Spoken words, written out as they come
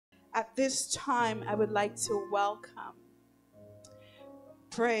At this time, I would like to welcome,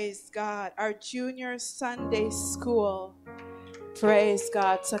 praise God, our junior Sunday school, praise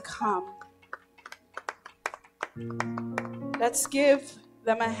God, to come. Let's give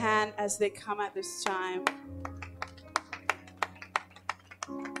them a hand as they come at this time.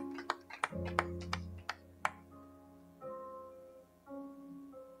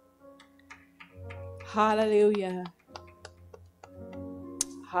 Hallelujah.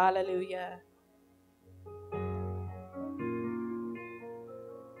 Hallelujah.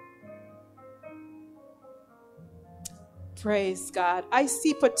 Praise God. I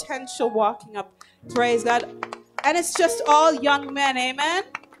see potential walking up. Praise God. And it's just all young men. Amen.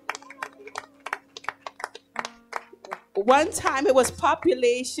 One time it was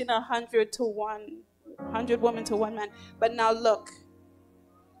population 100 to 1. 100 women to 1 man. But now look.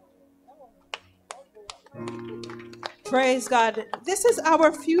 Praise God. This is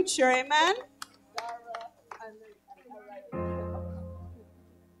our future. Amen.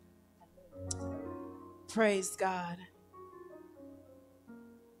 Praise God.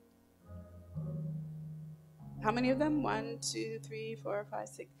 How many of them? 1, 2, 3, 4, 5,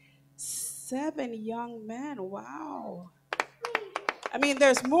 6, 7 young men. Wow. I mean,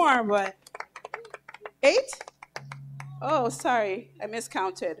 there's more, but 8? Oh, sorry. I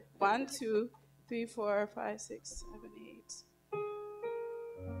miscounted. 1, 2, 3, 4, 5, 6, 7, 8.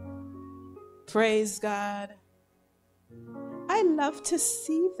 Praise God. I love to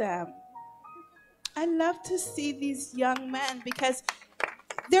see them. I love to see these young men because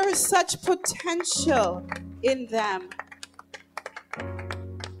there is such potential in them.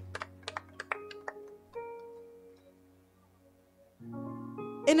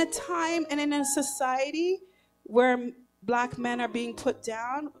 In a time and in a society where black men are being put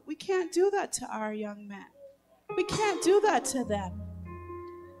down, we can't do that to our young men. We can't do that to them.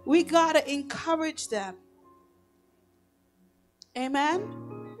 We got to encourage them. Amen?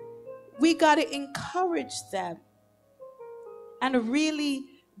 We got to encourage them and really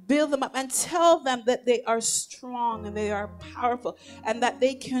build them up and tell them that they are strong and they are powerful and that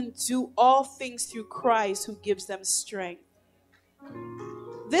they can do all things through Christ who gives them strength.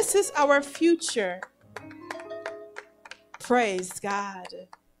 This is our future. Praise God.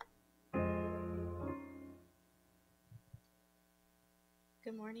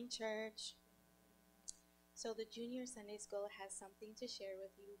 Good morning, church. So the Junior Sunday School has something to share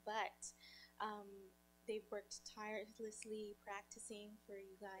with you, but they've worked tirelessly practicing for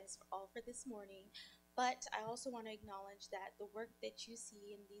you guys all for this morning. But I also want to acknowledge that the work that you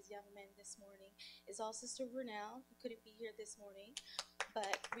see in these young men this morning is all Sister Brunel, who couldn't be here this morning.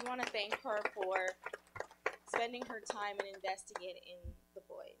 But we want to thank her for spending her time and investing it in the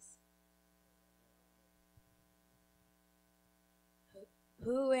boys.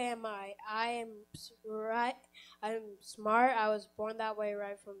 Who am I? I'm smart. I was born that way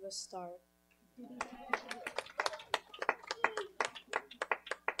right from the start.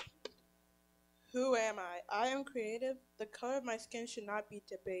 Who am I? I am creative. The color of my skin should not be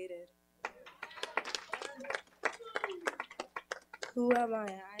debated. Who am I?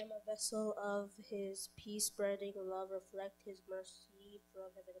 I am a vessel of his peace, spreading love, reflect his mercy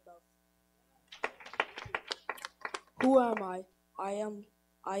from heaven above. Who am I?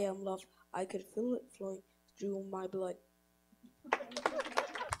 I am love. I could feel it flowing through my blood.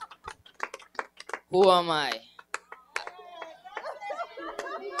 Who am I?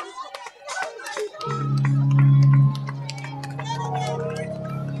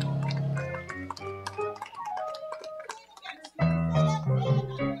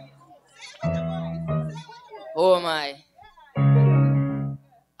 Who am I?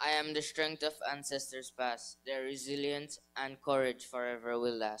 I am the strength of ancestors past. Their resilience and courage forever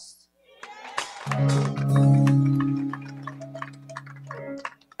will last.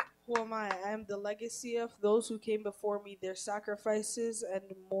 Who am I? I am the legacy of those who came before me, their sacrifices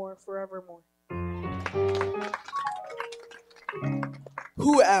and more forevermore.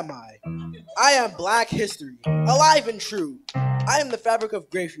 Who am I? I am Black history, alive and true. I am the fabric of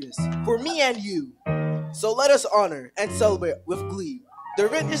greatness for me and you. So let us honor and celebrate with glee the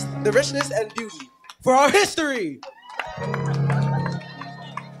richness and beauty for our history.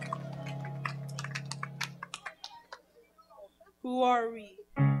 Who are we?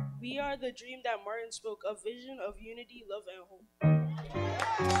 We are the dream that Martin spoke, a vision of unity, love, and hope.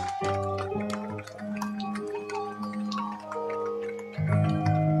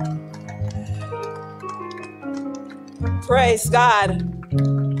 Praise God.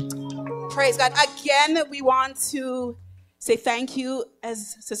 Praise God. Again, we want to say thank you,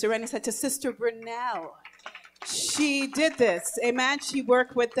 as Sister Rennie said, to Sister Brunel. she did this. Amen. She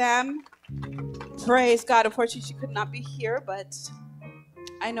worked with them. Praise God. Unfortunately, she could not be here, but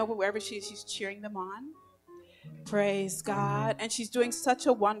I know wherever she is, she's cheering them on. Praise God. And she's doing such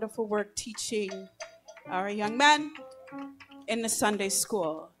a wonderful work teaching our young men in the Sunday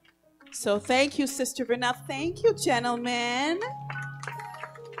school. So thank you, Sister Vernell. Thank you, gentlemen.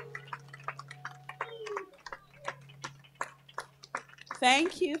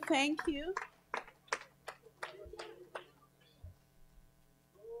 Thank you. Thank you.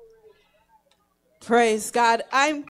 Praise God. I'm